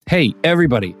Hey,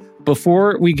 everybody.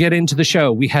 Before we get into the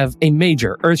show, we have a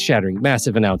major, earth-shattering,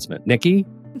 massive announcement. Nikki?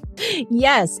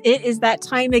 Yes, it is that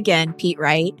time again, Pete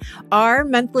Wright. Our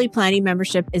monthly planning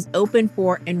membership is open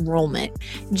for enrollment.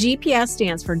 GPS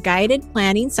stands for Guided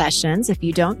Planning Sessions, if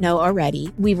you don't know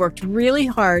already. We've worked really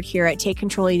hard here at Take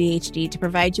Control ADHD to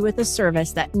provide you with a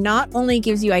service that not only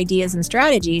gives you ideas and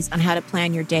strategies on how to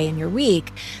plan your day and your week,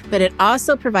 but it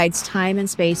also provides time and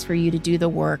space for you to do the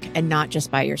work, and not just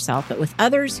by yourself, but with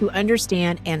others who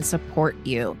understand and support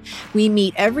you. We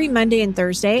meet every Monday and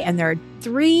Thursday, and there are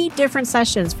 3 different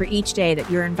sessions for each day that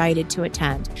you're invited to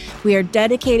attend. We are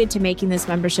dedicated to making this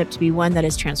membership to be one that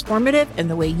is transformative in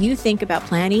the way you think about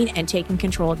planning and taking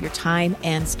control of your time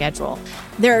and schedule.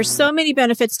 There are so many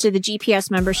benefits to the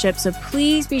GPS membership, so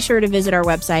please be sure to visit our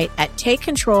website at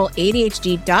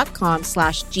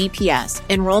takecontroladhd.com/GPS.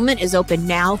 Enrollment is open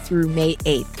now through May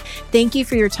 8th. Thank you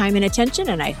for your time and attention,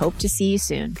 and I hope to see you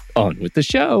soon. On with the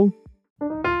show.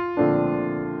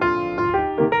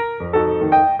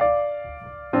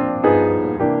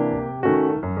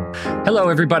 Hello,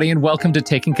 everybody, and welcome to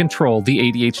Taking Control, the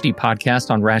ADHD podcast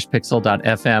on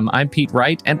rashpixel.fm. I'm Pete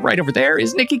Wright, and right over there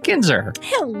is Nikki Kinzer.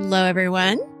 Hello,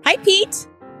 everyone. Hi, Pete.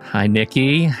 Hi,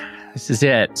 Nikki. This is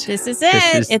it. It's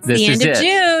the end of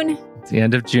June. It's the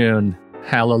end of June.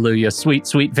 Hallelujah. Sweet,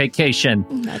 sweet vacation.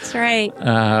 That's right.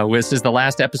 This is the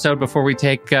last episode before we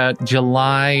take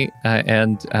July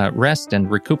and rest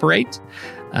and recuperate.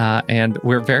 And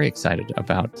we're very excited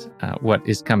about what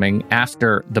is coming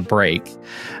after the break.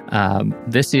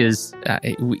 This is,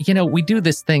 we do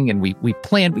this thing and we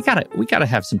plan. We gotta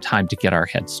have some time to get our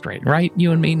heads straight, right?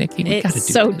 You and me, Nikki.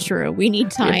 It's so true. We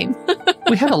need time.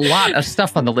 We have a lot of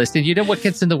stuff on the list, and you know what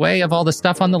gets in the way of all the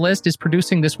stuff on the list is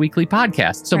producing this weekly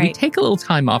podcast. So we take a little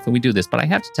time off and we do this. But I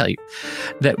have to tell you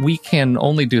that we can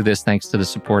only do this thanks to the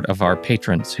support of our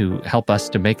patrons who help us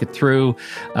to make it through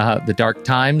the dark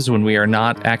times when we are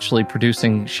not actually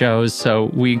producing shows.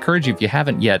 So we encourage you, if you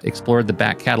haven't yet explored the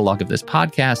back catalog of this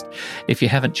podcast, if you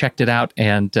haven't checked it out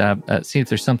and see if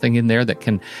there's something in there that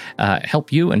can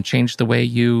help you and change the way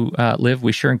you live,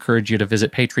 we sure encourage you to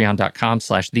visit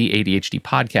patreon.com/theADHD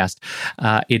podcast.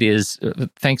 It is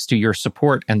thanks to your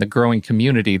support and the growing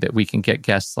community that we can get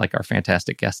guests like our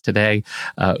fantastic guest today,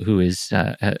 who is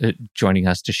joining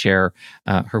us to share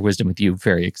her wisdom with you.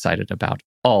 Very excited about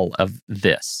all of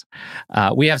this.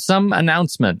 We have some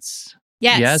announcements.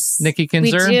 Yes, Nikki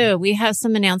Kinzer? We do. We have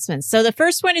some announcements. So the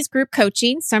first one is group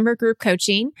coaching, summer group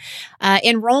coaching.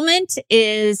 Enrollment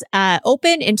is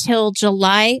open until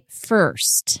July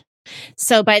 1st.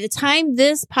 So by the time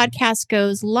this podcast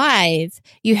goes live,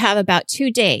 you have about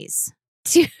 2 days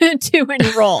to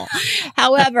enroll.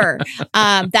 However,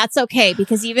 that's okay,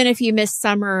 because even if you miss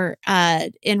summer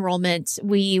enrollment,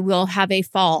 we will have a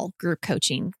fall group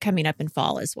coaching coming up in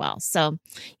fall as well. So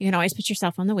you can always put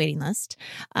yourself on the waiting list.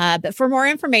 But for more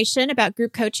information about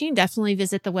group coaching, definitely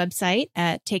visit the website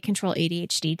at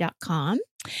takecontroladhd.com.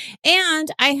 And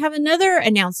I have another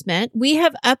announcement. We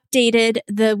have updated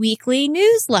the weekly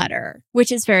newsletter,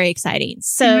 which is very exciting.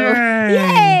 So,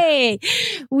 yay!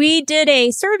 We did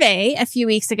a survey a few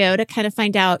weeks ago to kind of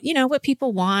find out, what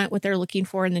people want, what they're looking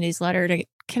for in the newsletter, to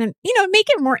kind of, make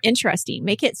it more interesting,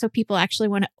 make it so people actually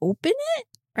want to open it.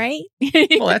 Right?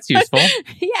 Well, that's useful.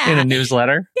 Yeah. In a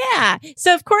newsletter. Yeah.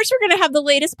 So, of course, we're going to have the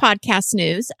latest podcast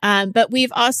news, but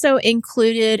we've also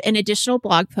included an additional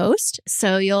blog post.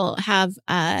 So you'll have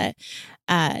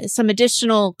some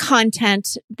additional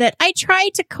content that I try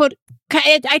to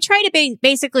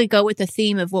basically go with the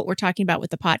theme of what we're talking about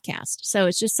with the podcast. So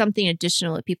it's just something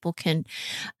additional that people can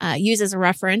use as a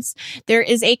reference. There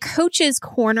is a coach's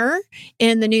corner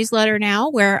in the newsletter now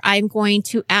where I'm going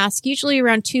to ask usually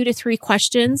around 2 to 3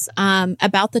 questions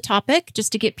about the topic,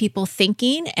 just to get people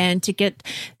thinking and to get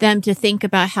them to think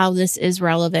about how this is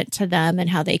relevant to them and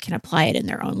how they can apply it in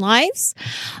their own lives.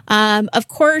 Of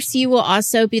course, you will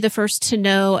also be the first to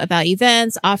know about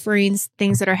events, offerings,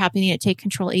 things that are happening at Take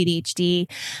Control ADHD.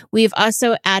 We've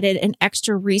also added an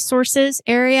extra resources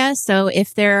area. So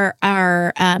if there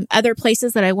are other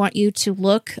places that I want you to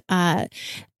look,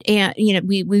 and,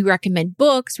 we recommend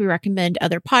books, we recommend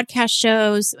other podcast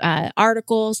shows,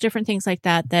 articles, different things like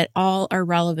that, that all are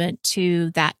relevant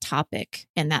to that topic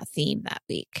and that theme that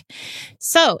week.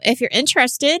 So if you're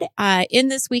interested in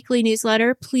this weekly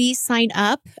newsletter, please sign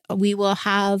up. We will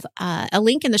have a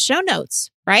link in the show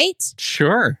notes, right?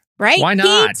 Sure. Right? Why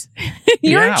not?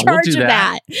 You're in charge of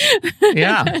that.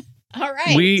 Yeah. All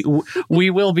right. We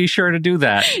will be sure to do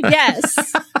that.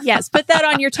 Yes. Yes. Put that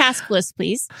on your task list,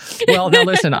 please. Well, now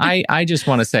listen, I just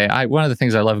want to say, one of the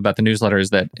things I love about the newsletter is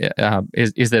that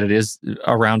is that it is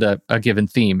around a given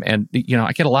theme. And,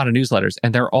 I get a lot of newsletters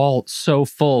and they're all so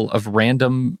full of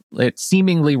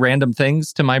seemingly random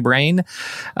things to my brain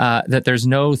that there's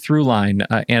no through line.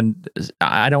 And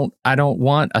I don't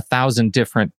want 1,000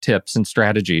 different tips and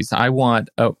strategies. I want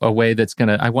a way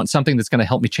I want something that's going to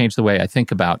help me change the way I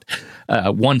think about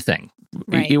one thing.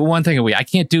 Right. One thing a week. I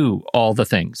can't do all the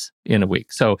things in a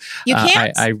week. So you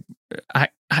can't.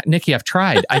 Nikki, I've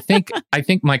tried. I think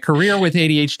my career with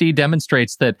ADHD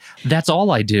demonstrates that that's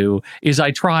all I do is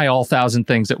I try all 1,000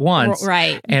 things at once.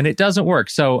 Right. And it doesn't work.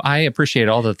 So I appreciate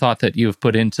all the thought that you've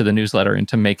put into the newsletter,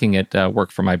 into making it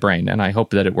work for my brain. And I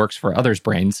hope that it works for others'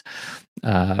 brains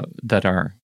that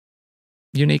are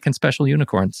unique and special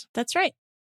unicorns. That's right.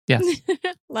 Yes.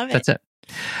 Love it. That's it.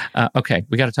 Okay,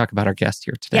 we got to talk about our guest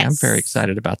here today. Yes. I'm very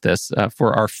excited about this.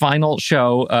 For our final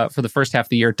show for the first half of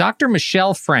the year, Dr.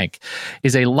 Michelle Frank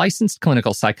is a licensed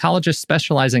clinical psychologist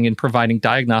specializing in providing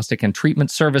diagnostic and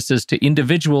treatment services to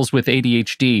individuals with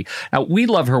ADHD. Now, we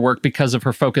love her work because of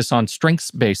her focus on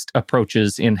strengths-based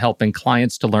approaches in helping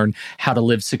clients to learn how to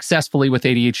live successfully with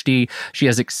ADHD. She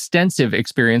has extensive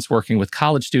experience working with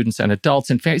college students and adults.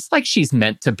 In fact, it's like she's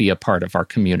meant to be a part of our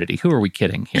community. Who are we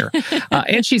kidding here?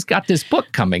 And she's got this book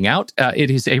coming out.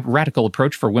 It is a radical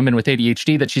approach for women with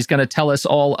ADHD that she's going to tell us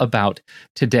all about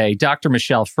today. Dr.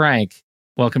 Michelle Frank,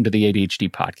 welcome to the ADHD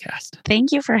podcast.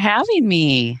 Thank you for having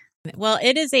me. Well,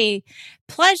 it is a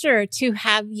pleasure to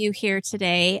have you here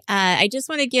today. I just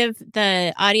want to give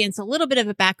the audience a little bit of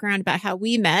a background about how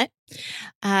we met.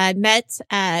 Met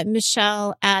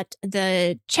Michelle at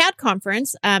the CHAD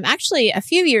conference. Actually, a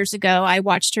few years ago, I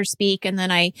watched her speak, and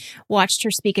then I watched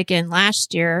her speak again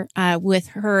last year with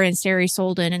her and Sari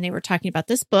Solden, and they were talking about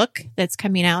this book that's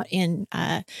coming out in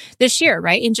this year,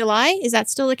 right? In July? Is that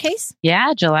still the case?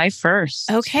 Yeah, July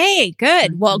 1st. Okay,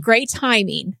 good. Well, great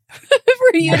timing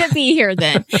for you to be here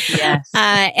then. Yes.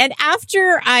 And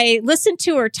after I listened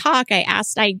to her talk,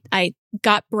 I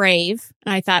got brave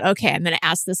and I thought, okay, I'm going to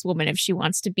ask this woman if she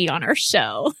wants to be on our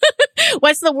show.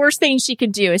 What's the worst thing she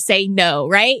could do is say no,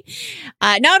 right?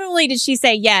 Not only did she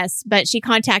say yes, but she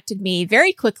contacted me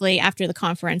very quickly after the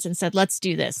conference and said, let's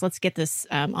do this. Let's get this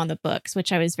on the books,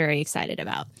 which I was very excited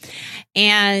about.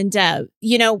 And,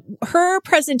 her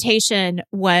presentation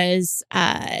was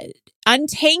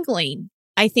untangling.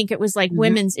 I think it was like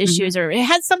women's issues, or it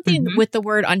had something with the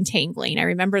word untangling. I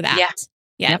remember that. Yeah.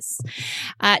 Yes.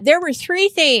 Yep. There were three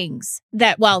things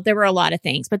there were a lot of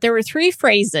things, but there were three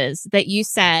phrases that you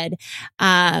said,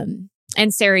 and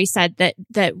Sari said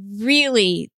that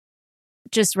really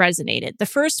just resonated. The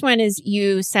first one is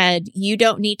you said, you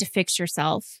don't need to fix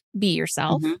yourself, be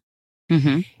yourself.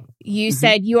 You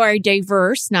said you are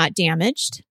diverse, not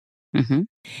damaged.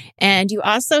 And you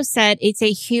also said it's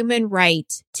a human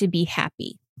right to be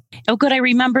happy. Oh, good. I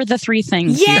remember the three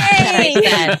things.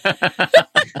 Yay!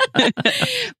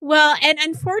 Well, and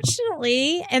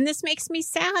unfortunately, and this makes me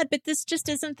sad, but this just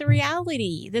isn't the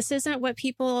reality. This isn't what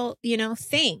people,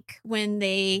 think when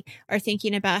they are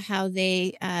thinking about how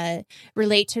they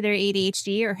relate to their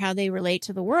ADHD or how they relate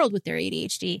to the world with their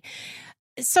ADHD.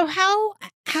 So how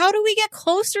do we get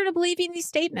closer to believing these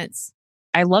statements?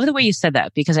 I love the way you said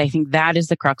that, because I think that is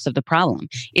the crux of the problem.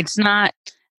 It's not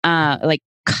like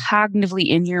cognitively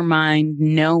in your mind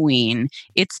knowing,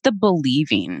 it's the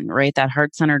believing, right? That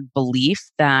heart-centered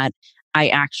belief that I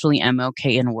actually am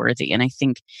okay and worthy. And I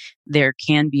think there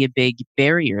can be a big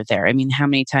barrier there. I mean, how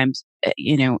many times,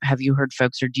 have you heard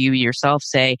folks, or do you yourself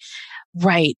say,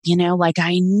 right, like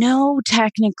I know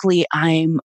technically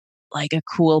I'm like a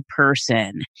cool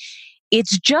person.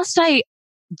 It's just I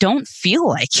don't feel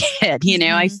like it.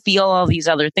 I feel all these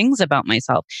other things about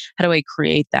myself. How do I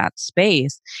create that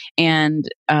space? And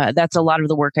that's a lot of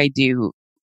the work I do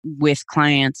with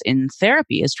clients in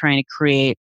therapy, is trying to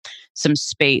create some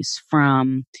space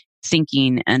from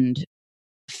thinking and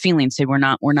feeling. So we're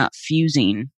not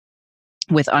fusing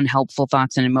with unhelpful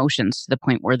thoughts and emotions to the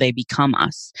point where they become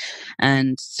us.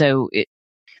 And so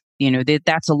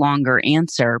that's a longer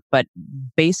answer, but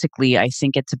basically I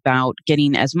think it's about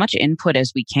getting as much input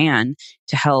as we can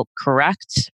to help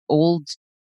correct old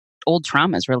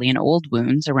traumas, really, and old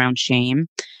wounds around shame,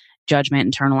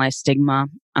 judgment, internalized stigma,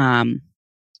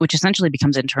 which essentially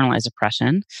becomes internalized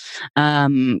oppression.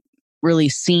 Really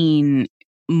seeing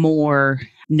more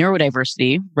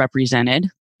neurodiversity represented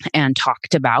and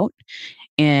talked about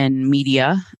in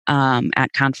media,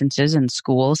 at conferences and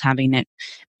schools, having it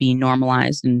be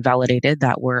normalized and validated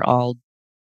that we're all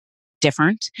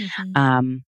different.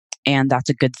 And that's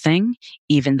a good thing,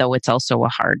 even though it's also a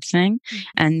hard thing.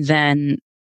 And then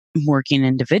working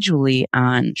individually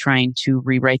on trying to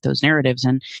rewrite those narratives.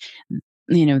 And,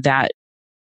 that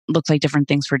looks like different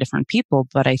things for different people,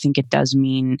 but I think it does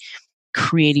mean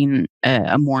creating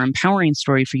a more empowering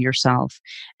story for yourself,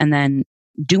 and then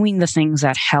doing the things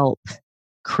that help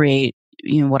create,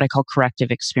 what I call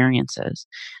corrective experiences.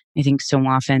 I think so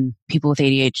often people with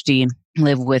ADHD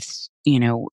live with,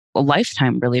 a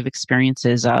lifetime really of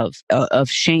experiences of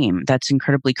shame that's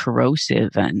incredibly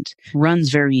corrosive and runs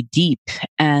very deep.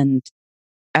 And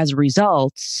as a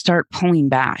result, start pulling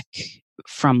back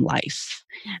from life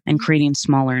and creating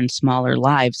smaller and smaller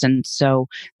lives. And so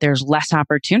there's less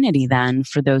opportunity then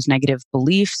for those negative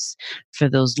beliefs, for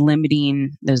those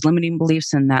limiting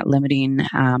beliefs and that limiting,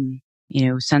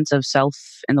 sense of self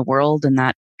in the world and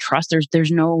that trust.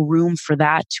 There's no room for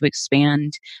that to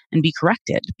expand and be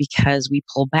corrected because we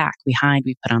pull back, we hide,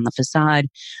 we put on the facade,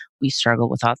 we struggle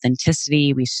with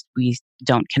authenticity, we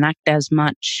don't connect as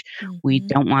much, we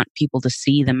don't want people to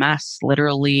see the mess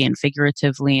literally and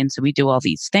figuratively, and so we do all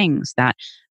these things that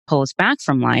pull us back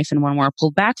from life. And when we're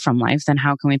pulled back from life, then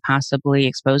how can we possibly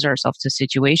expose ourselves to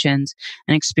situations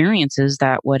and experiences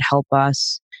that would help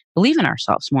us believe in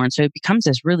ourselves more? And so it becomes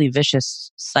this really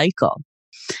vicious cycle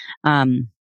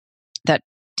that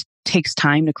takes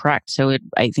time to correct. So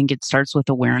I think it starts with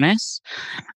awareness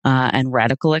and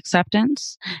radical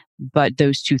acceptance. But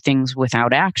those two things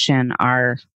without action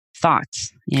are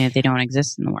thoughts. They don't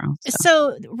exist in the world.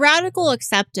 So radical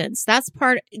acceptance, that's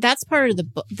part of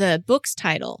the book's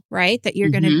title, right? That you're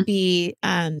going to be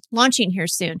launching here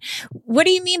soon. What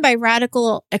do you mean by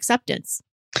radical acceptance?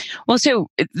 Well, so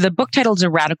the book title is A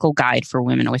Radical Guide for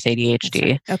Women with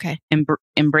ADHD. Right. Okay.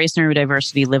 Embrace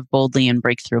neurodiversity, live boldly, and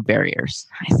break through barriers.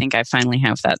 I think I finally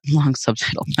have that long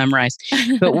subtitle memorized.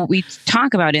 But what we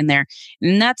talk about in there,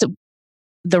 and that's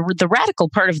the radical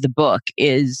part of the book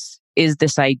is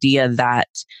this idea that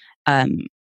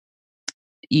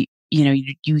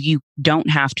you don't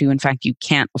have to, in fact, you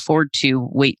can't afford to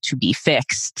wait to be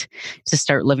fixed to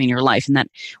start living your life. And that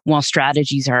while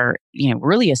strategies are,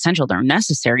 really essential, they're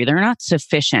necessary, they're not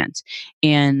sufficient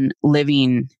in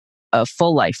living a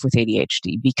full life with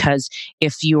ADHD. Because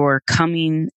if you're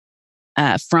coming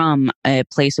from a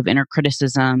place of inner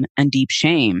criticism and deep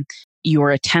shame,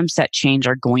 your attempts at change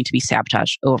are going to be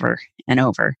sabotaged over and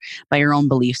over by your own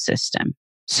belief system.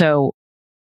 So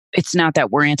it's not that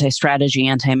we're anti-strategy,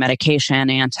 anti-medication,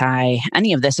 anti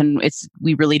any of this. And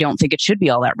we really don't think it should be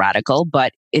all that radical,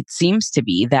 but it seems to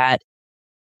be that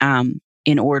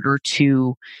in order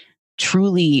to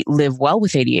truly live well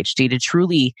with ADHD, to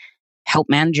truly help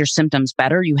manage your symptoms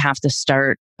better, you have to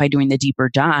start by doing the deeper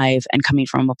dive and coming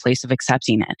from a place of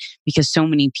accepting it. Because so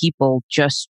many people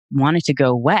just want it to go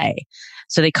away.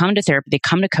 So they come to therapy, they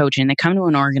come to coaching, they come to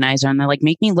an organizer, and they're like,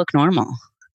 make me look normal.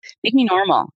 Make me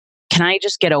normal. Can I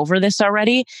just get over this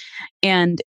already?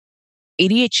 And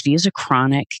ADHD is a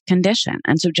chronic condition.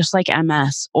 And so just like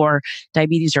MS or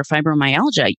diabetes or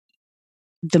fibromyalgia,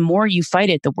 the more you fight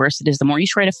it, the worse it is. The more you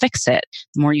try to fix it,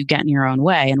 the more you get in your own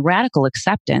way. And radical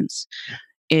acceptance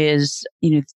is,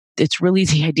 it's really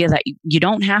the idea that you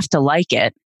don't have to like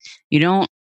it. You don't,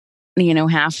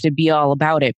 have to be all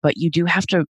about it, but you do have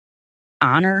to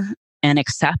honor and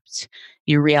accept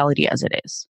your reality as it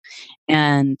is.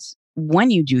 And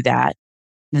when you do that,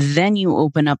 then you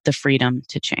open up the freedom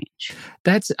to change.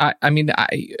 That's,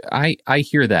 I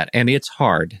hear that, and it's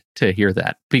hard to hear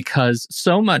that because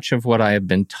so much of what I have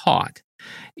been taught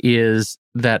is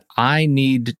that I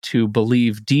need to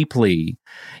believe deeply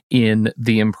in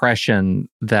the impression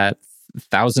that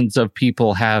thousands of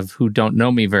people have who don't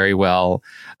know me very well,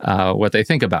 what they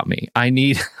think about me. I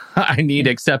need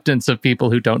acceptance of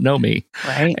people who don't know me,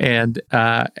 right? And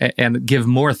give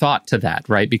more thought to that,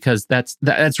 right? Because that's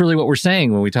really what we're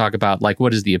saying when we talk about like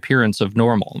what is the appearance of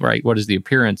normal, right? What is the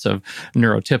appearance of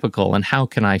neurotypical, and how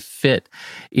can I fit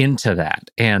into that?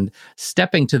 And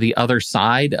stepping to the other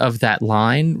side of that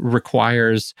line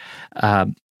requires a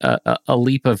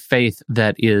leap of faith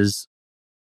that is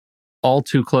all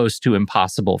too close to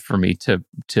impossible for me to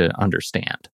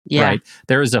understand. Yeah. Right?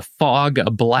 There is a fog, a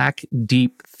black,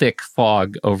 deep, thick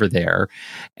fog over there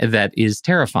that is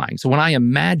terrifying. So when I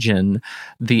imagine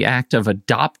the act of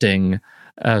adopting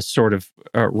a sort of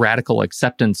radical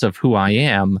acceptance of who I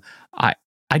am, I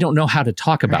don't know how to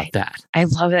talk about that. I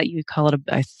love that you call it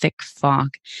a thick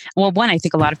fog. Well, one, I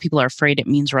think a lot of people are afraid it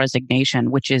means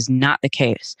resignation, which is not the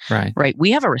case. Right?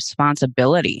 We have a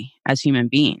responsibility as human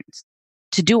beings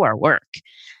to do our work.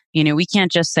 We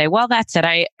can't just say, well, that's it.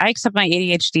 I accept my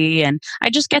ADHD and I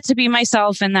just get to be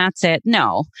myself and that's it.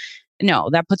 No,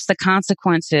 that puts the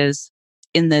consequences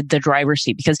in the driver's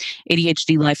seat, because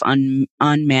ADHD life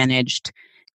unmanaged,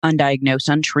 undiagnosed,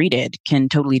 untreated can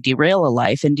totally derail a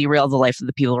life and derail the life of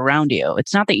the people around you.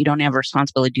 It's not that you don't have a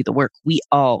responsibility to do the work. We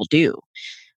all do,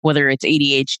 whether it's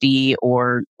ADHD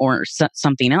or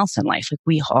something else in life. Like,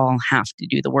 we all have to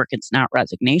do the work. It's not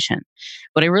resignation.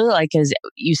 What I really like is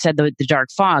you said the dark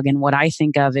fog, and what I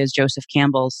think of is Joseph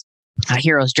Campbell's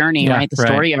hero's journey, right? The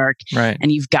story arc. Right.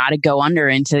 And you've got to go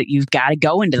into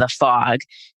the fog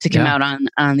to come out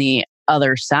on the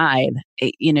other side.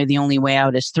 The only way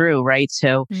out is through, right?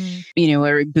 So,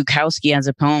 where Bukowski has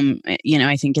a poem,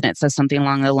 I think, and it says something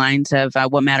along the lines of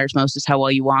what matters most is how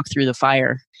well you walk through the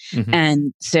fire. Mm-hmm.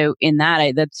 And so in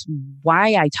that, that's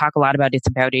why I talk a lot about it's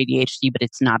about ADHD, but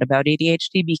it's not about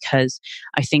ADHD, because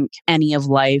I think any of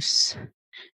life's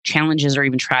challenges or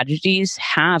even tragedies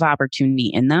have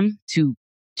opportunity in them to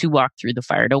walk through the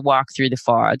fire, to walk through the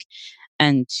fog,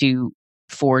 and to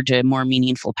forge a more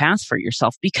meaningful path for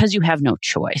yourself, because you have no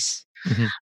choice. Mm-hmm.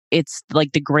 It's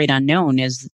like the great unknown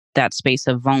is that space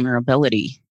of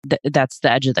vulnerability. That's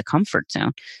the edge of the comfort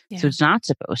zone. Yeah. So it's not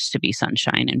supposed to be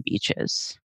sunshine and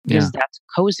beaches, because that's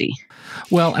cozy.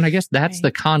 Well, and I guess that's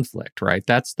the conflict, right?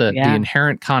 That's the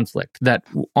inherent conflict that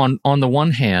on the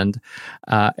one hand,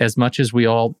 as much as we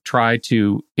all try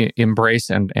to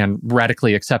embrace and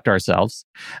radically accept ourselves,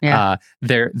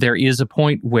 there is a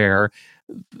point where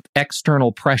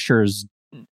external pressures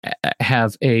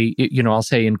have I'll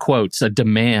say in quotes, a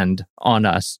demand on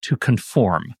us to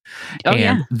conform.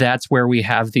 That's where we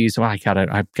have these, I've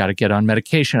got to get on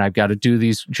medication. I've got to do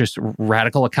these just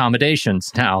radical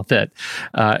accommodations now that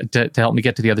to help me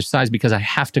get to the other side, because I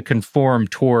have to conform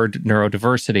toward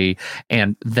neurodiversity.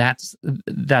 And that's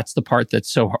the part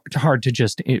that's so hard to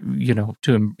just,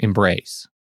 to embrace.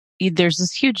 There's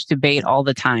this huge debate all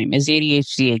the time. Is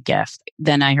ADHD a gift?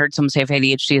 Then I heard someone say, if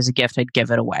ADHD is a gift, I'd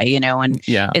give it away, and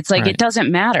it's like, It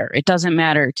doesn't matter. It doesn't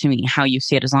matter to me how you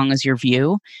see it, as long as your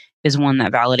view is one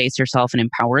that validates yourself and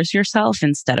empowers yourself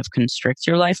instead of constricts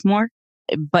your life more.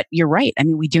 But you're right. I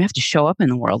mean, we do have to show up in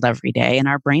the world every day, and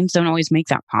our brains don't always make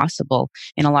that possible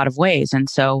in a lot of ways. And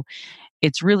so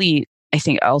it's really, I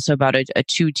think, also about a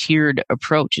two-tiered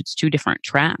approach. It's two different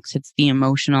tracks. It's the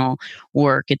emotional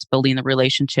work. It's building the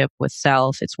relationship with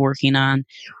self. It's working on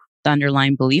the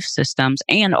underlying belief systems,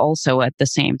 and also at the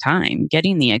same time,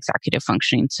 getting the executive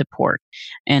functioning support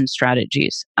and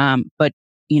strategies. But,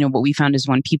 what we found is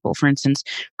when people, for instance,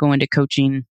 go into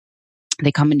coaching,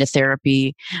 they come into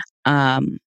therapy,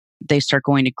 they start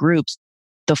going to groups,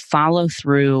 the follow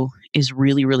through is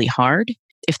really, really hard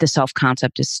if the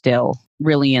self-concept is still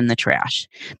really in the trash,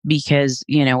 because,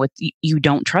 you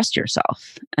don't trust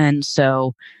yourself. And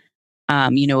so, a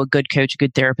good coach, a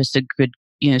good therapist, a good,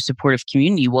 supportive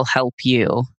community will help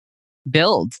you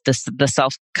build the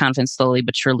self-confidence slowly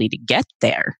but surely to get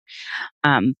there.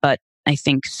 But I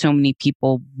think so many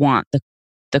people want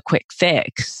the quick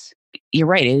fix. You're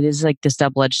right. It is like this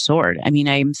double-edged sword. I mean,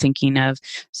 I'm thinking of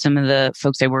some of the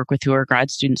folks I work with who are grad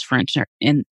students, for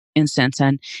instance,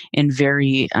 and in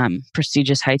very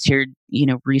prestigious, high-tiered,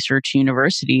 research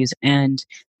universities, and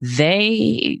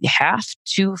they have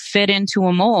to fit into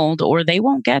a mold or they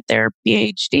won't get their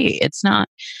PhD. It's not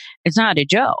a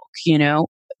joke,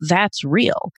 that's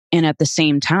real. And at the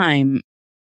same time,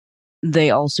 they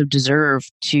also deserve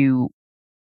to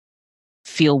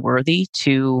feel worthy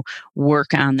to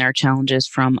work on their challenges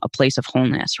from a place of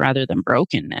wholeness rather than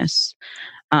brokenness.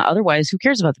 Otherwise, who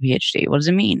cares about the PhD? What does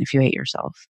it mean if you hate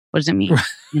yourself? What does it mean?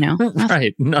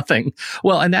 Right. Nothing.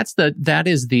 Well, and that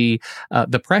is the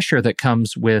pressure that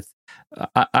comes with,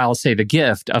 I'll say, the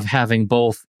gift of having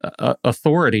both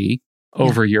authority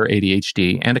over your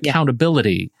ADHD and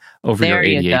accountability over your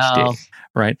ADHD.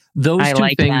 Right. Those two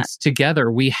things together,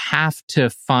 we have to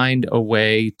find a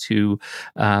way to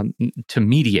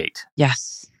mediate.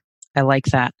 Yes. I like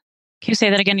that. Can you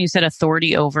say that again? You said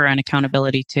authority over and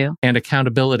accountability too. And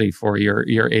accountability for your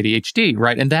ADHD,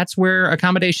 right? And that's where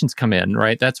accommodations come in,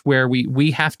 right? That's where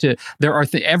we have to. There are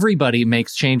everybody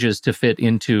makes changes to fit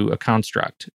into a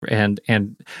construct, and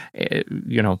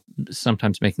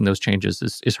sometimes making those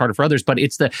changes is harder for others. But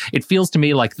it feels to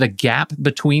me like the gap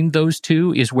between those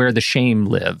two is where the shame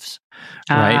lives.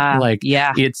 Right?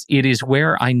 It is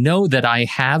where I know that I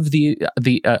have the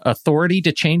authority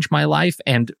to change my life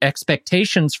and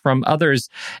expectations from others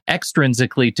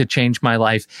extrinsically to change my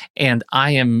life. And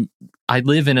I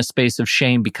live in a space of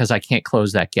shame because I can't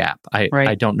close that gap.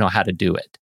 I don't know how to do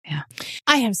it. Yeah.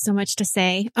 I have so much to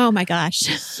say. Oh my gosh.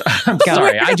 I'm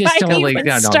sorry. I just totally,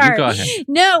 no, you go ahead.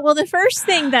 No, well, the first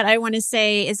thing that I want to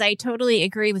say is I totally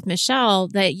agree with Michelle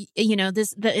that,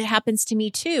 that it happens to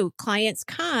me too. Clients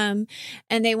come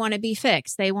and they want to be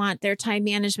fixed. They want their time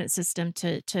management system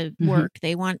to work.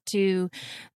 They want to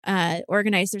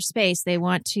organize their space. They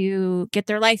want to get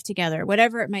their life together,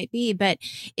 whatever it might be. But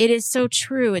it is so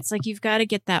true. It's like you've got to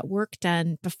get that work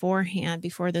done beforehand,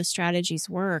 before those strategies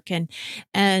work.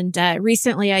 And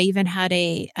recently, I even had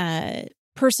a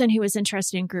person who was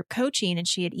interested in group coaching, and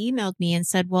she had emailed me and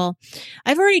said, "Well,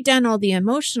 I've already done all the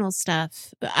emotional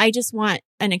stuff, but I just want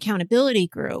an accountability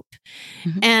group."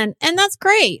 And that's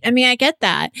great. I mean, I get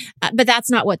that, but that's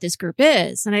not what this group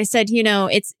is. And I said,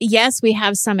 it's, yes, we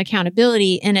have some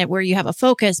accountability in it where you have a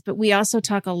focus, but we also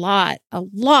talk a lot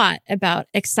about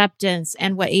acceptance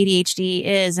and what ADHD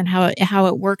is and how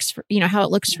it works for, how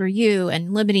it looks for you,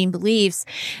 and limiting beliefs.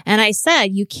 And I said,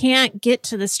 you can't get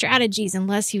to the strategies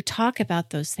unless you talk about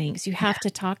those things. You have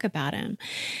to talk about them.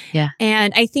 Yeah.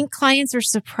 And I think clients are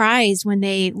surprised when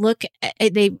they look,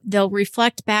 they'll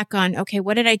reflect back on, okay,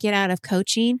 what did I get out of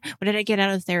coaching? What did I get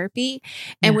out of therapy?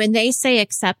 And when they say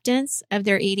acceptance of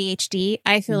their ADHD,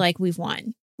 I feel like we've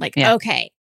won. Like,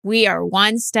 okay, we are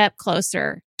one step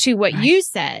closer to what you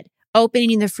said,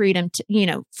 opening the freedom to,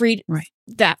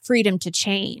 that freedom to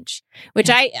change, which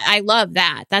I love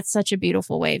that. That's such a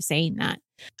beautiful way of saying that.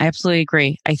 I absolutely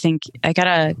agree. I think I got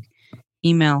a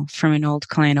email from an old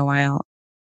client a while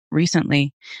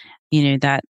recently,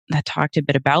 that talked a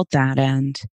bit about that.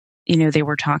 And they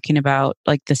were talking about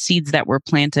like the seeds that were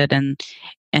planted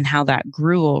and how that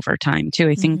grew over time too.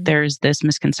 I think there's this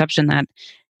misconception that,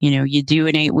 you do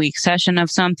an 8-week session of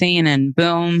something and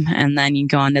boom, and then you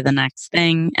go on to the next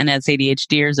thing. And as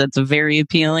ADHDers, that's very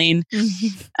appealing.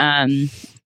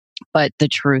 But the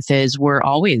truth is we're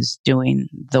always doing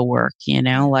the work,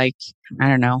 like, I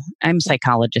don't know. I'm a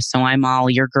psychologist, so I'm all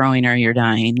you're growing or you're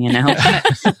dying, Well,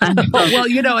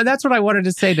 and that's what I wanted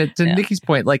to say to Nikki's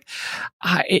point. Like,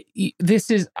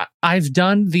 I've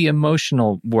done the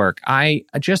emotional work. I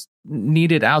just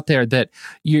need it out there that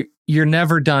you're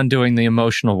never done doing the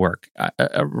emotional work,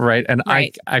 right? And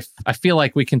right. I feel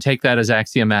like we can take that as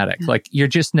axiomatic. Like, you're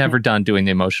just never done doing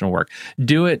the emotional work.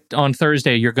 Do it on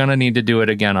Thursday. You're going to need to do it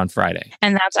again on Friday.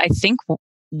 And that's, I think,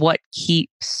 what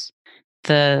keeps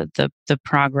the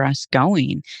progress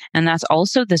going. And that's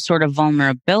also the sort of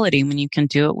vulnerability when you can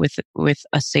do it with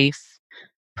a safe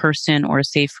person or a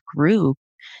safe group.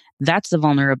 That's the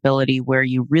vulnerability where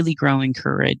you really grow in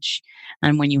courage.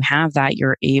 And when you have that,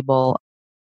 you're able,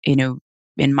 in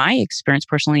my experience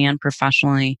personally and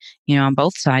professionally, on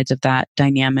both sides of that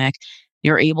dynamic,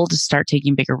 you're able to start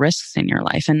taking bigger risks in your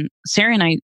life. And Sarah and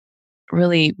I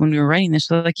really, when we were writing this,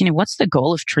 we're like, what's the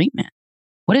goal of treatment?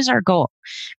 What is our goal?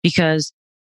 Because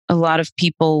a lot of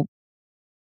people,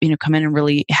 come in and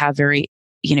really have very,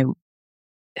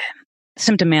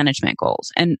 symptom management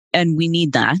goals. And we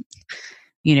need that.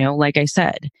 Like I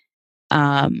said,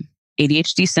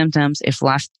 ADHD symptoms, if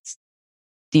left,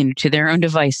 to their own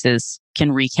devices,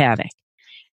 can wreak havoc.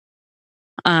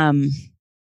 But,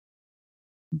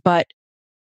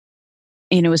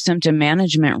 with symptom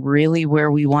management really where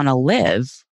we want to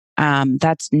live,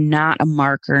 that's not a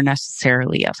marker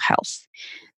necessarily of health.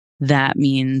 That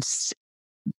means,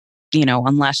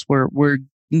 unless we're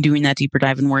doing that deeper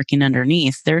dive and working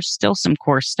underneath, there's still some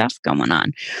core stuff going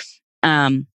on.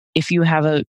 If you have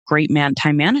a great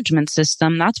time management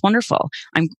system, that's wonderful.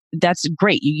 That's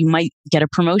great. You might get a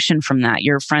promotion from that.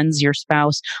 Your friends, your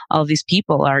spouse, all of these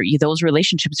people those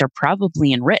relationships are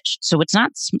probably enriched. So it's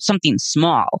not something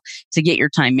small to get your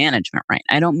time management right.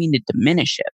 I don't mean to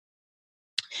diminish it.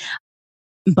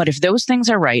 But if those things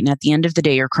are right, and at the end of the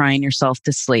day, you're crying yourself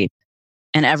to sleep,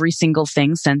 and every single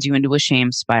thing sends you into a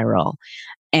shame spiral,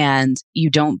 and you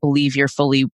don't believe you're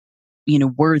fully,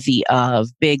 worthy of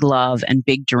big love and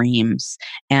big dreams,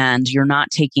 and you're not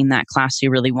taking that class you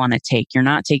really want to take, you're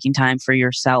not taking time for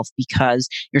yourself because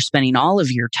you're spending all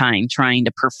of your time trying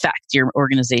to perfect your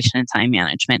organization and time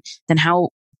management, then how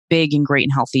big and great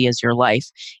and healthy is your life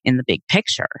in the big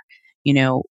picture?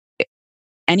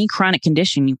 Any chronic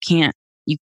condition you can't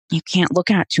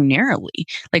look at too narrowly.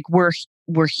 Like, we're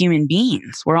human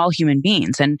beings. We're all human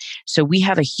beings. And so we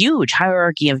have a huge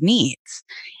hierarchy of needs.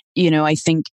 I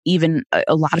think even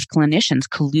a lot of clinicians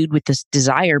collude with this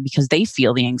desire because they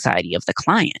feel the anxiety of the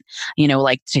client.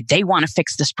 Like they want to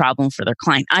fix this problem for their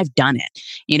client. I've done it.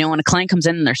 When a client comes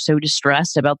in and they're so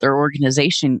distressed about their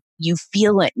organization, you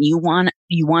feel it. You want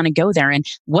to go there. And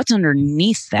what's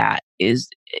underneath that is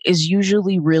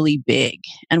usually really big.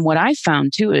 And what I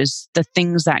found too is the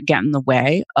things that get in the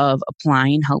way of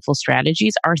applying helpful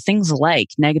strategies are things like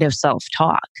negative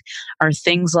self-talk, are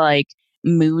things like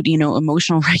mood,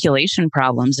 emotional regulation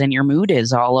problems, and your mood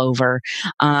is all over,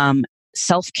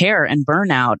 self-care and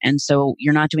burnout. And so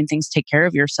you're not doing things to take care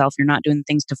of yourself. You're not doing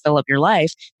things to fill up your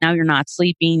life. Now you're not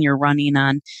sleeping. You're running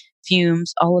on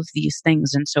fumes, all of these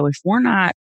things. And so if we're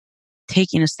not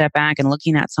taking a step back and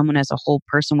looking at someone as a whole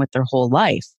person with their whole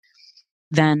life,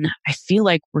 then I feel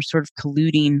like we're sort of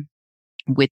colluding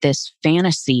with this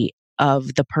fantasy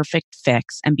of the perfect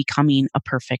fix and becoming a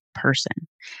perfect person.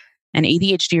 And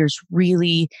ADHDers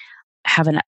really have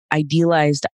an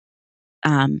idealized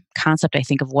concept, I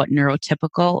think, of what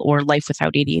neurotypical or life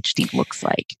without ADHD looks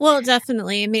like. Well,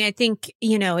 definitely. I mean, I think,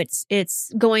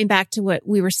 it's going back to what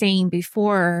we were saying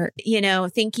before,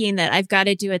 thinking that I've got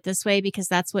to do it this way because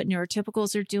that's what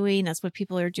neurotypicals are doing. That's what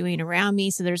people are doing around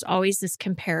me. So there's always this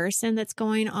comparison that's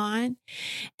going on.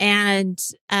 And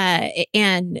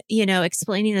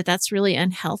explaining that that's really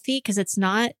unhealthy because it's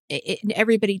not,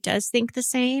 everybody does think the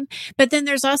same. But then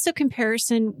there's also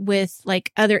comparison with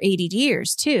like other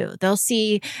ADDers too. They'll see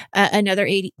another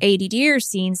ADDer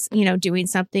scenes, doing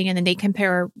something, and then they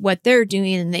compare what they're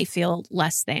doing and they feel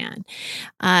less than.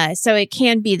 So it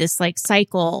can be this like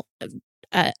cycle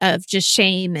of just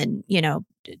shame and,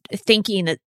 thinking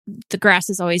that the grass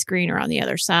is always greener on the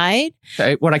other side.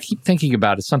 What I keep thinking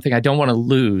about is something I don't want to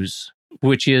lose,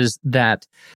 which is that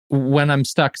when I'm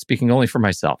stuck, speaking only for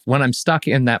myself, when I'm stuck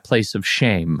in that place of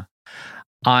shame,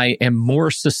 I am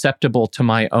more susceptible to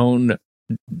my own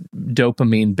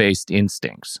dopamine-based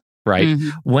instincts, right? Mm-hmm.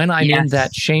 When I'm in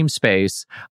that shame space,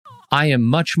 I am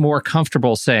much more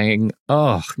comfortable saying,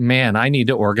 oh man, I need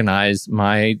to organize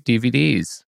my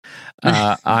DVDs.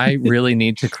 I really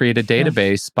need to create a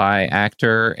database by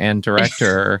actor and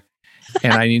director,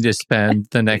 and I need to spend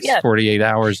the next 48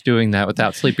 hours doing that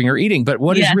without sleeping or eating. But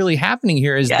what is really happening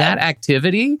here is that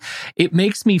activity, it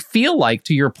makes me feel like,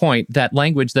 to your point, that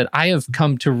language that I have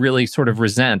come to really sort of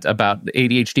resent about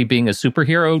ADHD being a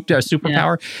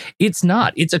superpower. It's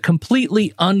not. It's a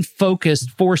completely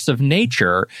unfocused force of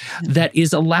nature that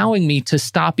is allowing me to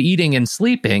stop eating and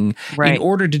sleeping in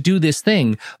order to do this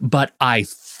thing. But I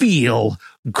feel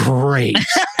great.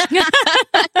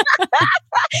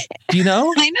 Do you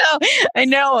know? I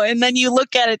know. And then you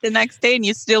look at it the next day and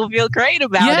you still feel great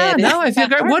about it. Yeah, no, I feel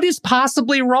great. What is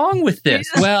possibly wrong with this?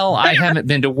 Well, I haven't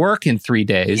been to work in 3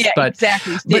 days. Yeah, but,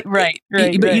 exactly.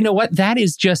 But you know what?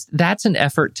 That's an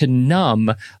effort to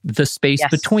numb the space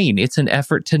between. It's an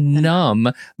effort to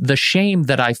numb the shame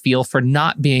that I feel for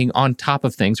not being on top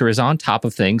of things or as on top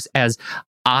of things as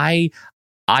I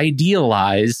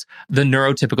idealize the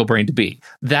neurotypical brain to be.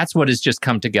 That's what has just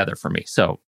come together for me.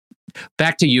 So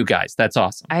back to you guys. That's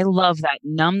awesome. I love that.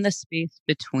 Numb the space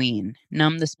between.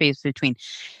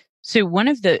 So one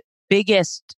of the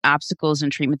biggest obstacles in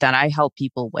treatment that I help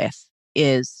people with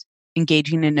is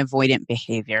engaging in avoidant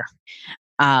behavior.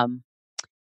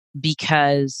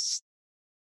 Because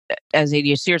as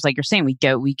ADHDers, like you're saying, we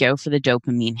go for the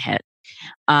dopamine hit.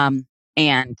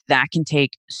 And that can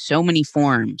take so many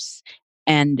forms.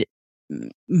 And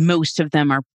most of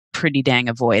them are pretty dang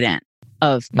avoidant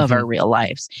of our real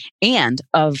lives and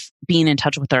of being in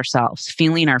touch with ourselves,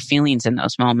 feeling our feelings in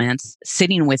those moments,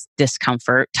 sitting with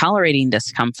discomfort, tolerating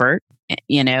discomfort,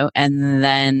 and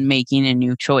then making a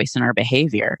new choice in our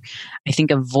behavior. I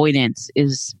think avoidance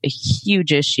is a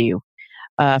huge issue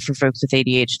for folks with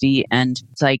ADHD. And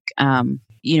it's like,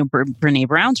 Brene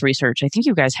Brown's research, I think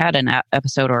you guys had an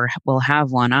episode or will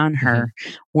have one on her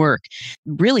work.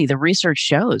 Really, the research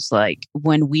shows like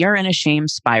when we are in a shame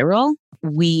spiral,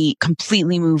 we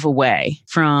completely move away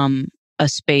from a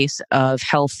space of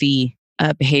healthy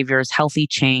behaviors, healthy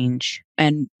change,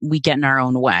 and we get in our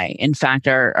own way. In fact,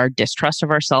 our distrust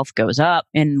of ourselves goes up.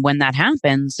 And when that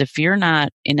happens, if you're not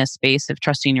in a space of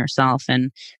trusting yourself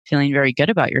and feeling very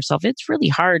good about yourself, it's really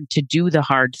hard to do the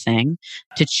hard thing,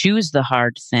 to choose the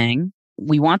hard thing.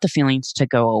 We want the feelings to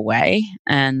go away,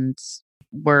 and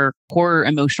we're poor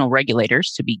emotional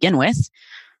regulators to begin with.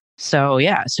 So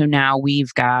now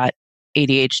we've got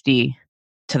ADHD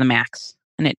to the max,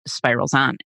 and it spirals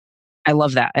on. I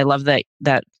love that. I love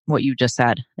that what you just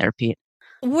said there, Pete.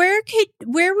 Where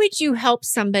would you help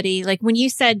somebody? Like when you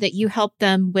said that you help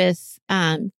them with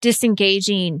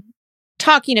disengaging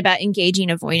talking about engaging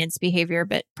avoidance behavior,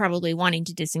 but probably wanting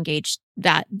to disengage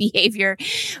that behavior.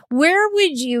 Where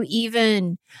would you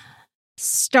even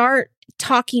start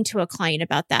talking to a client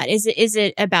about that? Is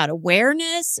it about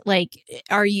awareness? Like,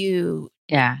 are you?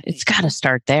 Yeah, it's got to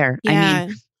start there. Yeah. I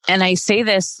mean, and I say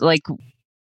this like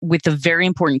with a very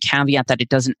important caveat that it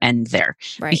doesn't end there.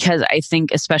 Right. Because I think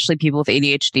especially people with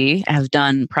ADHD have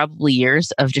done probably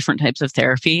years of different types of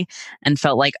therapy and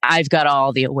felt like I've got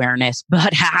all the awareness,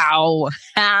 but how,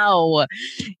 how?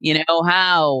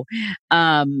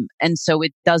 And so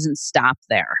it doesn't stop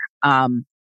there.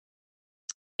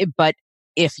 But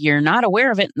if you're not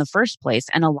aware of it in the first place,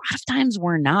 and a lot of times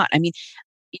we're not, I mean,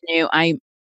 I'm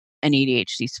an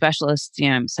ADHD specialist,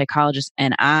 I'm a psychologist,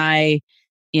 and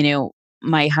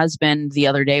my husband the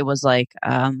other day was like,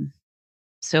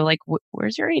 so like,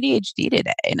 where's your ADHD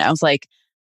today? And I was like,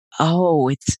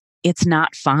 oh, it's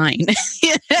not fine. Like,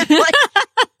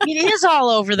 it is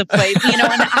all over the place, and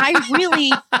I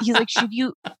really, he's like,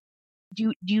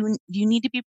 do you need to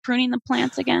be pruning the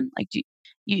plants again? Like,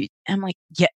 I'm like,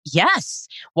 yes.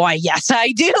 Why, yes,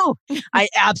 I do. I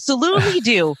absolutely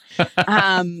do.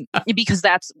 Because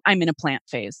I'm in a plant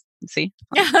phase. See?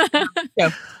 So,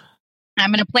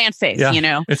 I'm in a plant phase,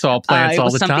 It's all plants all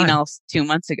the time. It was something else 2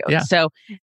 months ago. Yeah. So,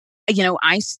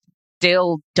 I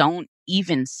still don't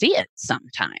even see it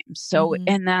sometimes. So,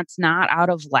 and that's not out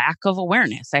of lack of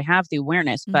awareness. I have the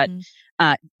awareness, but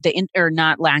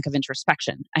not lack of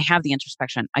introspection. I have the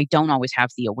introspection. I don't always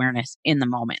have the awareness in the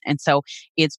moment. And so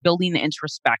it's building the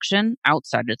introspection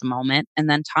outside of the moment and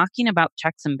then talking about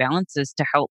checks and balances to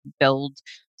help build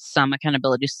some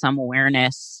accountability, some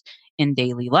awareness in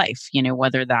daily life,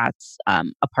 whether that's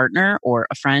a partner or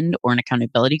a friend or an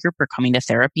accountability group or coming to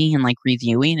therapy and like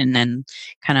reviewing and then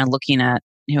kind of looking at,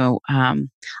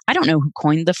 I don't know who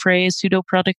coined the phrase pseudo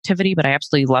productivity, but I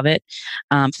absolutely love it.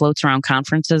 Floats around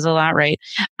conferences a lot, right?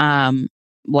 The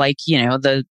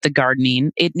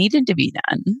gardening, it needed to be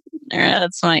done.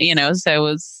 That's my, so it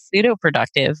was pseudo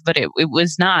productive, but it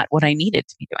was not what I needed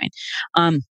to be doing.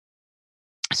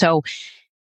 So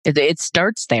it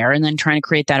starts there and then trying to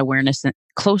create that awareness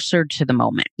closer to the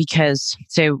moment because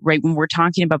right when we're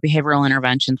talking about behavioral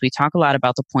interventions, we talk a lot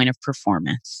about the point of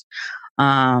performance.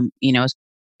 As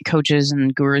coaches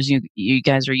and gurus, you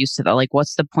guys are used to that. Like,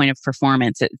 what's the point of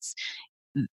performance? It's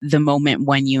the moment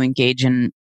when you engage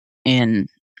in a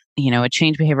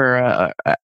change behavior,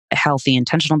 a healthy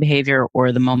intentional behavior,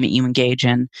 or the moment you engage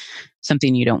in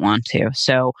something you don't want to.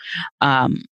 So,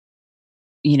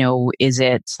 is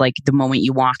it like the moment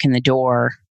you walk in the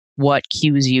door, what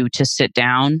cues you to sit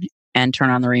down and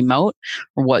turn on the remote,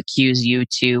 or what cues you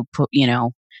to put,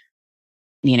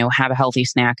 have a healthy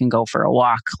snack and go for a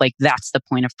walk? Like, that's the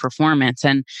point of performance.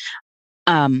 And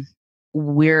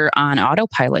we're on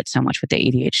autopilot so much with the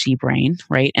ADHD brain,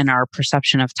 right? And our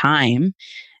perception of time,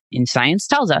 and science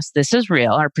tells us this is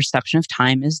real. Our perception of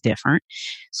time is different.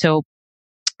 So,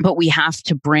 but we have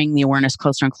to bring the awareness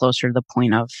closer and closer to the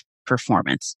point of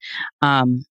performance.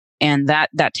 And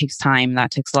that takes time.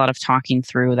 That takes a lot of talking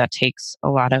through. That takes a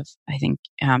lot of, I think,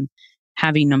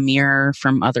 having a mirror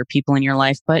from other people in your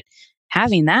life. But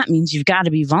having that means you've got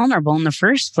to be vulnerable in the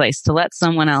first place to let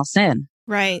someone else in.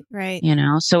 Right.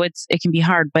 So it can be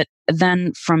hard. But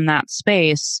then from that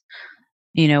space,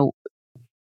 we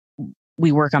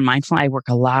work on mindfulness. I work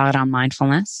a lot on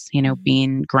mindfulness,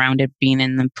 being grounded, being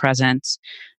in the present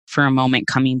for a moment,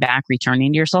 coming back,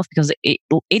 returning to yourself, because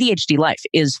ADHD life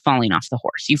is falling off the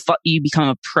horse. You become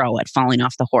a pro at falling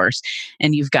off the horse,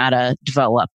 and you've got to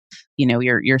develop,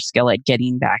 your skill at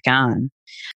getting back on.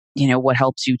 What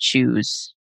helps you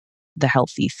choose the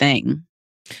healthy thing.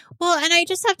 Well, and I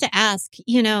just have to ask,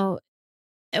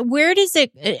 where does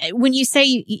it, when you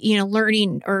say,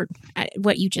 learning or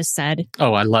what you just said?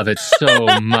 Oh, I love it so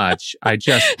much. I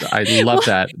love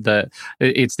that.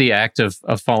 It's the act of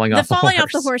falling off the horse. Falling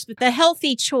off the horse, but the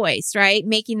healthy choice, right?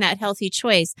 Making that healthy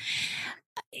choice.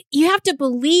 You have to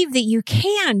believe that you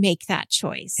can make that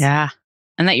choice. Yeah.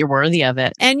 And that you're worthy of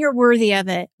it. And you're worthy of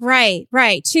it. Right.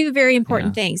 Two very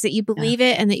important things, that you believe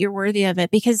it and that you're worthy of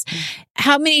it. Because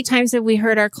how many times have we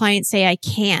heard our clients say, I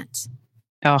can't?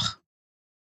 Oh,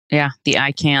 yeah. The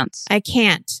I can't. I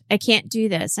can't do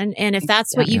this. And if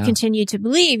that's what you continue to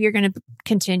believe, you're going to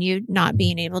continue not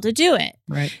being able to do it.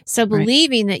 Right. So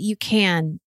believing that you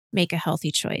can make a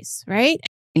healthy choice, right?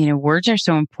 Words are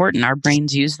so important. Our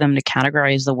brains use them to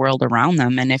categorize the world around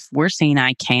them. And if we're saying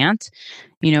I can't,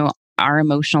 our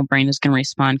emotional brain is going to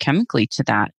respond chemically to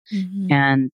that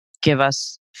and give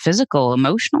us physical,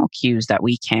 emotional cues that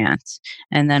we can't.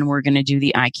 And then we're going to do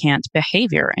the I can't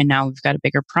behavior. And now we've got a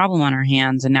bigger problem on our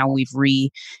hands. And now we've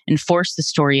reinforced the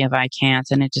story of I can't.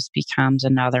 And it just becomes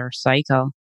another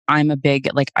cycle. I'm a big,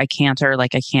 like, I can't, or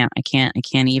like, I can't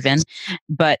even.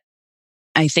 But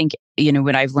I think,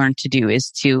 what I've learned to do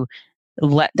is to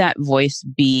let that voice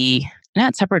be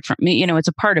not separate from me. It's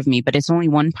a part of me, but it's only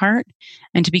one part,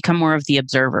 and to become more of the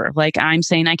observer. Like, I'm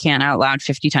saying I can't out loud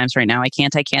 50 times right now. I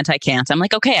can't. I'm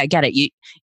like, okay, I get it.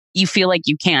 You feel like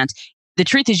you can't. The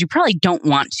truth is you probably don't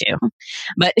want to,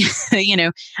 but,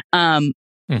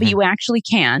 but you actually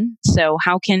can. So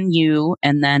how can you,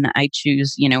 and then I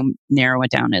choose, narrow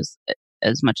it down as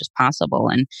much as possible.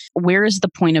 And where is the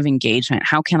point of engagement?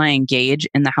 How can I engage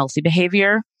in the healthy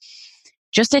behavior?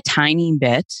 Just a tiny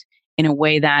bit, in a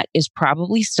way that is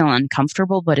probably still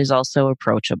uncomfortable, but is also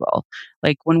approachable.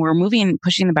 Like when we're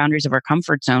pushing the boundaries of our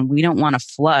comfort zone, we don't want to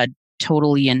flood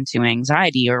totally into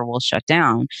anxiety or we'll shut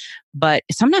down. But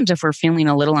sometimes if we're feeling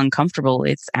a little uncomfortable,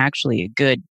 it's actually a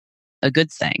good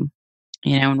thing,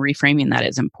 and reframing that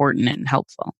is important and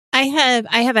helpful. I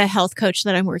have a health coach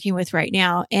that I'm working with right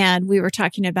now, and we were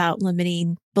talking about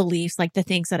limiting beliefs, like the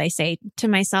things that I say to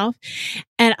myself.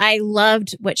 And I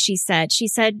loved what she said. She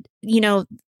said,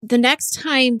 the next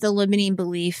time the limiting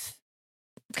belief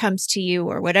comes to you,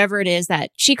 or whatever it is,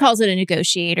 that she calls it a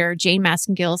negotiator, Jane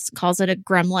Massengill calls it a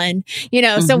gremlin,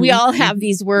 so we all have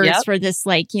these words for this,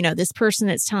 this person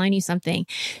that's telling you something.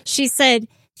 She said,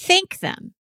 thank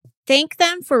them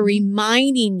for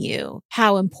reminding you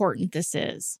how important this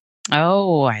is.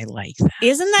 Oh, I like that.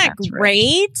 Isn't that That's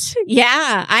great? Right.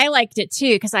 Yeah, I liked it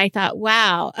too, because I thought,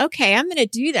 wow, okay, I'm going to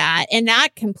do that. And that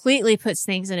completely puts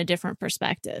things in a different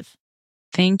perspective.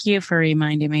 Thank you for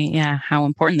reminding me, how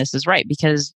important this is, right?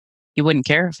 Because you wouldn't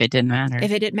care if it didn't matter.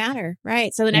 If it didn't matter,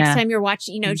 right? So the next time you're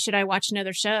watching, should I watch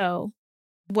another show?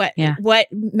 What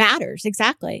matters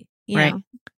exactly?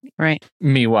 Right.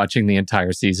 Me watching the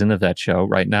entire season of that show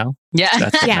right now. Yeah.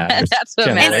 That's what matters. That's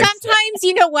what matters. And sometimes,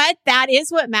 you know what? That is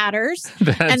what matters. And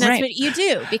that's right. what you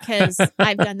do, because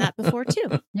I've done that before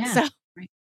too. Yeah. So,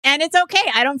 and it's okay.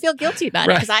 I don't feel guilty about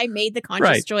it, because I made the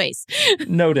conscious choice.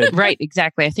 Noted. Right.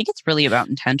 Exactly. I think it's really about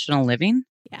intentional living.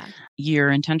 Yeah. You're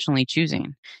intentionally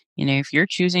choosing. If you're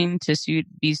choosing to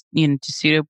be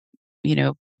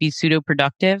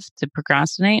pseudo-productive, to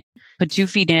procrastinate, put 2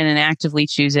 feet in and actively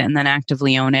choose it, and then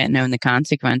actively own it and own the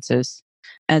consequences.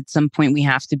 At some point, we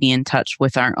have to be in touch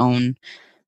with our own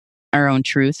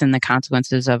truth and the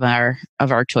consequences of our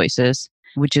choices,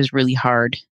 which is really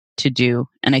hard to do.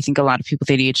 And I think a lot of people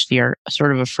with ADHD are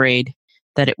sort of afraid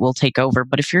that it will take over.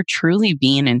 But if you're truly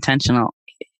being intentional,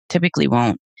 it typically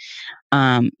won't.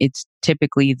 It's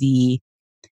typically the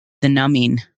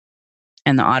numbing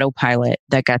and the autopilot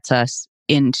that gets us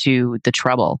into the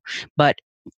trouble. But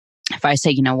if I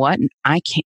say, you know what, I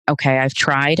can't, okay, I've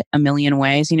tried a million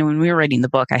ways. When we were writing the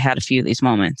book, I had a few of these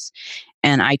moments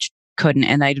and I couldn't,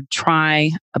 and I'd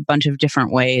try a bunch of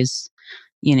different ways,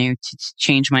 to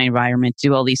change my environment,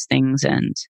 do all these things,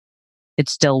 and it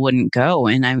still wouldn't go.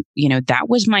 And that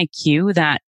was my cue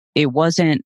that it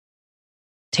wasn't,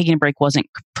 taking a break wasn't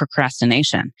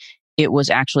procrastination. It was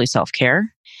actually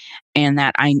self-care, and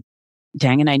that I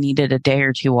needed a day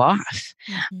or two off.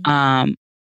 Mm-hmm.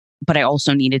 But I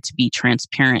also needed to be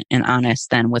transparent and honest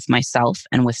then with myself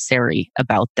and with Sari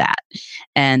about that.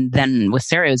 And then with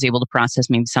Sari, I was able to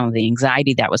process maybe some of the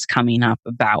anxiety that was coming up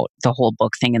about the whole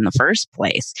book thing in the first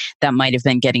place that might have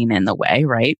been getting in the way,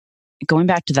 right? Going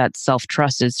back to that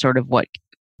self-trust is sort of what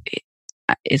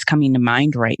is coming to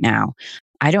mind right now.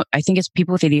 I think it's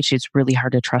people with ADHD, it's really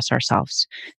hard to trust ourselves,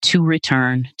 to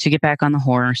return, to get back on the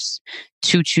horse,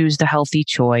 to choose the healthy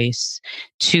choice,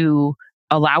 to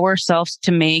allow ourselves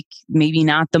to make maybe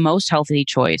not the most healthy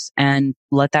choice and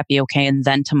let that be okay. And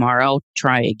then tomorrow,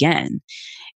 try again.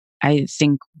 I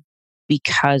think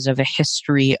because of a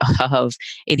history of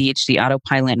ADHD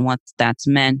autopilot and what that's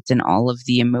meant and all of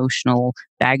the emotional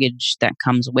baggage that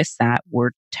comes with that,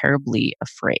 we're terribly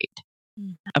afraid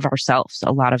of ourselves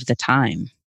a lot of the time.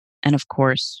 And of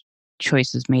course,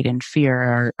 choices made in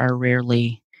fear are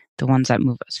rarely the ones that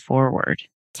move us forward.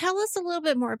 Tell us a little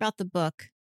bit more about the book.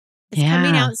 It's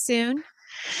coming out soon.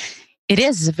 It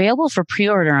is. It's available for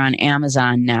pre-order on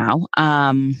Amazon now.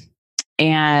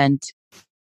 And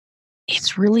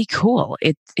it's really cool.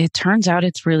 It turns out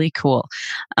it's really cool.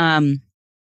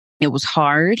 It was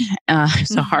hard.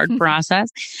 It's a hard process.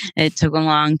 It took a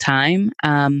long time.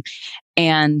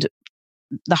 And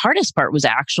the hardest part was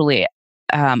actually,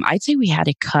 I'd say we had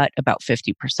to cut about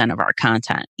 50% of our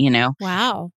content,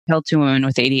 Wow. Tell to women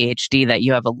with ADHD that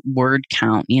you have a word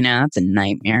count, that's a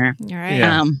nightmare. All right.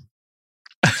 Yeah.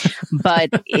 But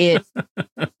it's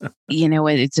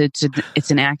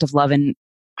an act of love, and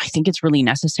I think it's really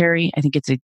necessary. I think it's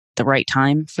the right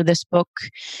time for this book.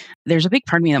 There's a big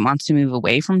part of me that wants to move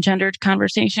away from gendered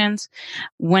conversations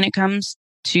when it comes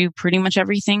to pretty much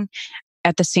everything.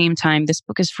 At the same time, this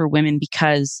book is for women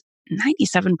because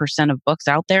 97% of books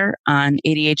out there on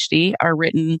ADHD are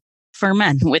written for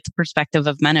men with the perspective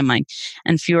of men in mind,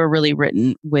 and few are really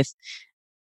written with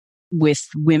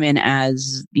women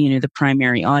as, the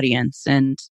primary audience.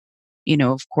 And,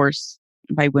 of course,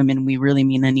 by women, we really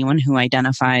mean anyone who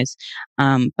identifies.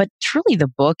 But truly the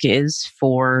book is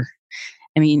for,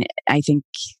 I think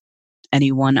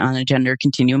anyone on a gender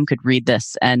continuum could read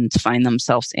this and find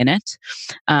themselves in it.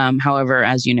 However,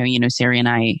 as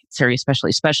Sari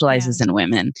especially specializes in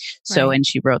women. So, and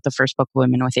she wrote the first book,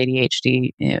 Women with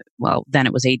ADHD. Well, then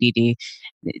it was ADD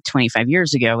 25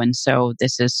 years ago. And so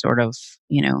this is sort of,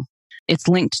 it's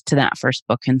linked to that first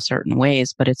book in certain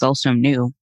ways, but it's also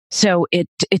new. So it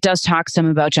does talk some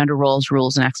about gender roles,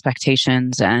 rules, and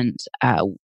expectations, and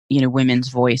women's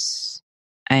voice.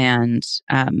 And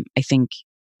I think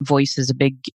voice is a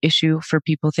big issue for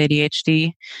people with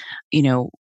ADHD.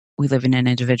 We live in an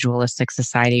individualistic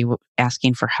society.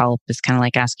 Asking for help is kind of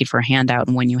like asking for a handout.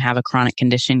 And when you have a chronic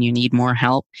condition, you need more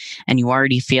help, and you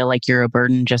already feel like you're a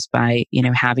burden just by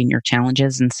having your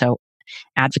challenges. And so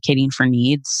advocating for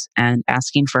needs and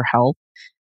asking for help,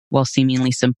 while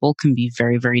seemingly simple, can be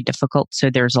very, very difficult. So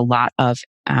there's a lot of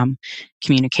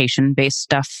communication-based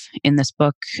stuff in this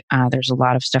book. There's a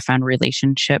lot of stuff on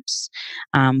relationships.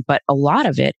 But a lot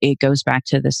of it goes back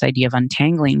to this idea of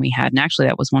untangling we had. And actually,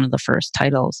 that was one of the first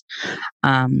titles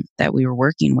that we were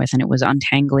working with. And it was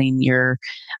untangling your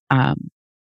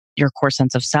core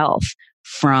sense of self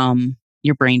from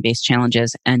your brain-based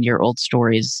challenges and your old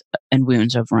stories and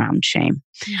wounds around shame.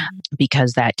 Mm-hmm.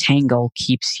 Because that tangle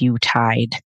keeps you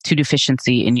tied to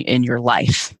deficiency in your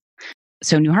life.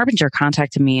 So New Harbinger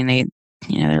contacted me, and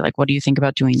they're like, "What do you think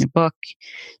about doing a book?"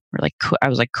 I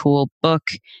was like, "Cool, book."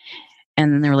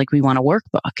 And then they were like, "We want a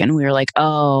workbook." And we were like,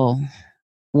 "Oh,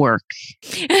 work."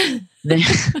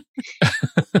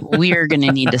 We're going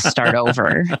to need to start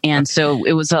over. And so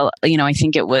it was I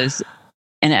think it was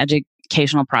an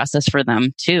educational process for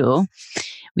them too.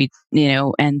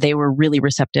 And they were really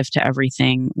receptive to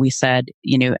everything we said.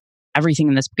 Everything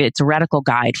in this book, it's a radical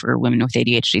guide for women with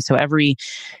ADHD. So every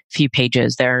few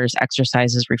pages, there's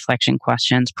exercises, reflection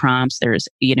questions, prompts. There's,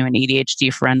 an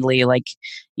ADHD friendly,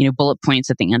 bullet points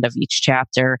at the end of each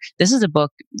chapter. This is a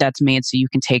book that's made so you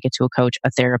can take it to a coach,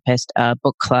 a therapist, a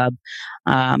book club,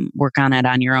 work on it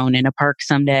on your own in a park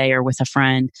someday or with a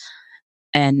friend,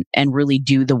 and really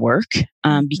do the work,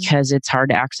 because it's hard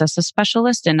to access a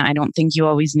specialist. And I don't think you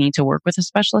always need to work with a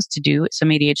specialist to do some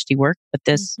ADHD work, but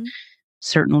this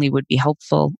certainly would be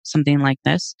helpful, something like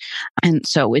this. And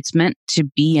so it's meant to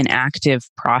be an active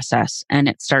process. And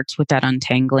it starts with that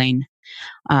untangling,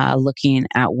 looking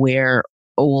at where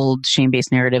old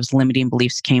shame-based narratives, limiting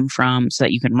beliefs came from so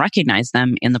that you can recognize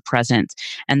them in the present.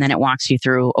 And then it walks you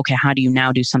through, okay, how do you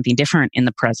now do something different in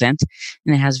the present?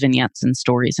 And it has vignettes and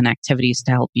stories and activities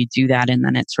to help you do that. And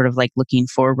then it's sort of like looking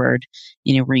forward,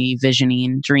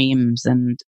 revisioning dreams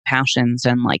and passions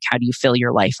and how do you fill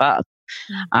your life up?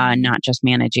 Not just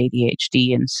manage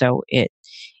ADHD. And so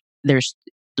there's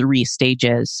 3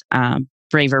 stages,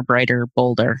 braver, brighter,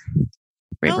 bolder.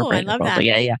 Braver, brighter, I love bolder.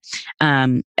 that. Yeah.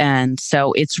 And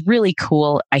so it's really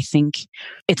cool. I think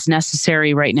it's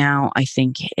necessary right now. I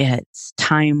think it's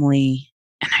timely,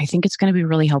 and I think it's going to be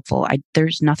really helpful.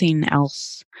 There's nothing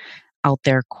else out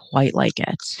there quite like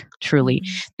it, truly.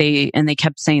 Mm-hmm. They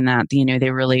kept saying that,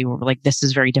 they really were like, this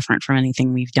is very different from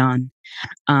anything we've done.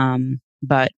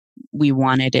 But we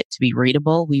wanted it to be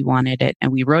readable. We wanted it,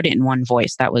 and we wrote it in one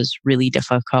voice. That was really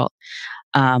difficult,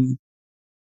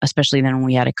 especially then when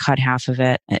we had to cut half of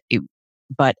it.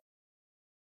 But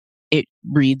it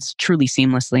reads truly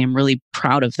seamlessly. I'm really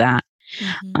proud of that.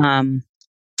 Mm-hmm.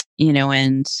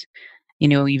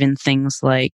 Even things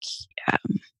like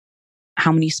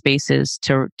how many spaces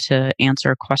to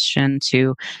answer a question,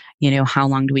 to, how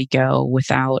long do we go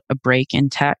without a break in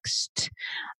text?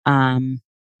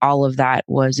 All of that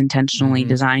was intentionally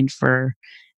designed for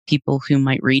people who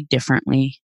might read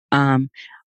differently.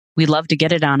 We'd love to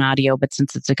get it on audio, but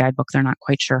since it's a guidebook, they're not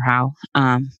quite sure how.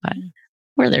 But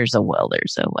where there's a will,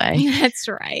 there's a way. That's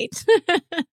right.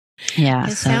 Yeah.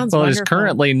 It sounds wonderful. It is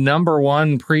currently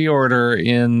 #1 pre-order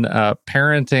in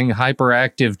parenting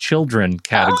hyperactive children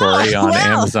category on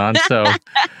Amazon. So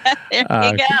there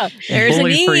you go. There's a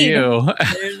need for you.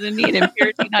 There's a need in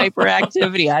parenting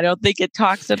hyperactivity. I don't think it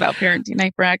talks about parenting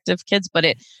hyperactive kids, but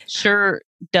it sure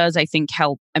does, I think,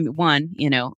 help. One,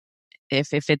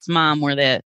 if it's mom where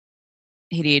the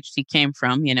ADHD came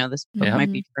from, this book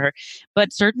might be for her.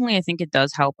 But certainly I think it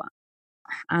does help.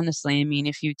 Honestly, I mean,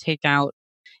 if you take out,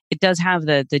 it does have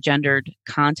the gendered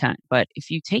content, but if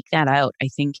you take that out, I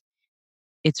think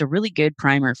it's a really good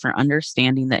primer for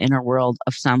understanding the inner world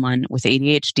of someone with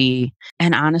ADHD.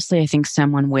 And honestly, I think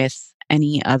someone with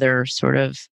any other sort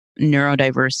of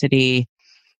neurodiversity,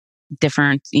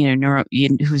 different,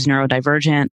 who's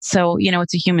neurodivergent. So,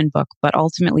 it's a human book, but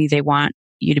ultimately they want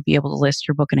you to be able to list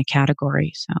your book in a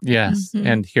category. So yes,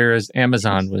 and here's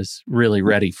Amazon was really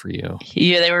ready for you.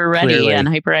 Yeah, they were ready. Clearly. And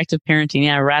hyperactive parenting.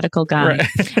 Yeah, radical guy. Right.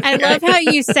 I love how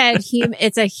you said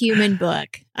it's a human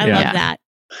book. I love that.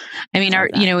 I mean,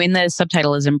 in the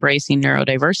subtitle is embracing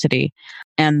neurodiversity,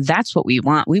 and that's what we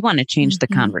want. We want to change the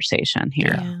conversation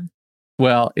here. Yeah.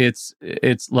 Well, it's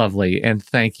lovely. And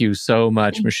thank you so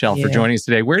much, Michelle, for joining us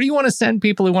today. Where do you want to send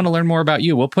people who want to learn more about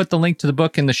you? We'll put the link to the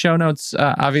book in the show notes,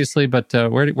 obviously, but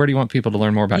where do you want people to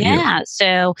learn more about you? Yeah,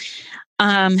 so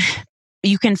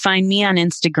you can find me on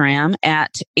Instagram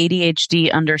at ADHD_doc,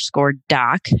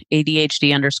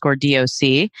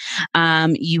 ADHD_DOC.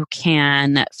 You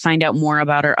can find out more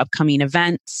about our upcoming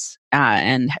events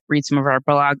and read some of our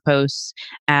blog posts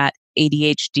at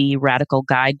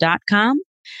ADHDradicalguide.com.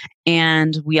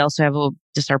 And we also have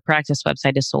just our practice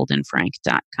website is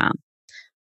soldandfrank.com.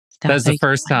 That's the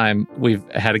first time we've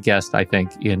had a guest, I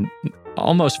think, in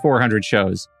almost 400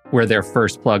 shows where their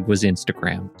first plug was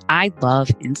Instagram. I love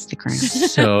Instagram.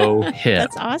 So hip.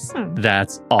 That's awesome.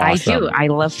 That's awesome. I do. I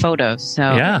love photos. So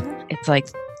yeah, it's like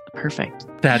perfect.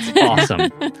 That's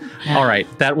awesome. All right.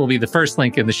 That will be the first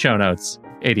link in the show notes.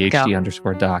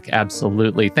 ADHD_doc.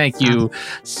 Absolutely. Thank you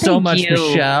so much,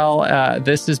 Michelle.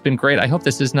 This has been great. I hope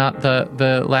this is not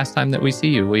the last time that we see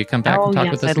you. Will you come back and talk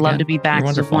with us I'd again? love to be back.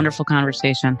 It's a wonderful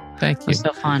conversation. Thank you. It was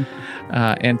so fun.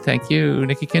 And thank you,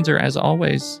 Nikki Kinzer. As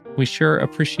always, we sure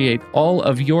appreciate all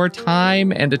of your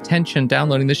time and attention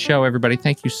downloading this show, everybody.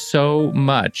 Thank you so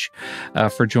much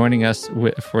for joining us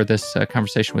for this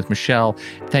conversation with Michelle.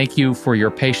 Thank you for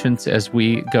your patience as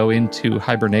we go into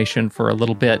hibernation for a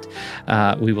little bit.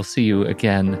 We will see you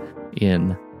again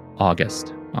in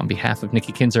August. On behalf of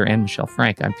Nikki Kinzer and Michelle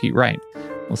Frank, I'm Pete Wright.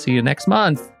 We'll see you next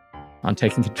month on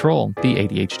Taking Control, the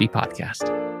ADHD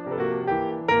podcast.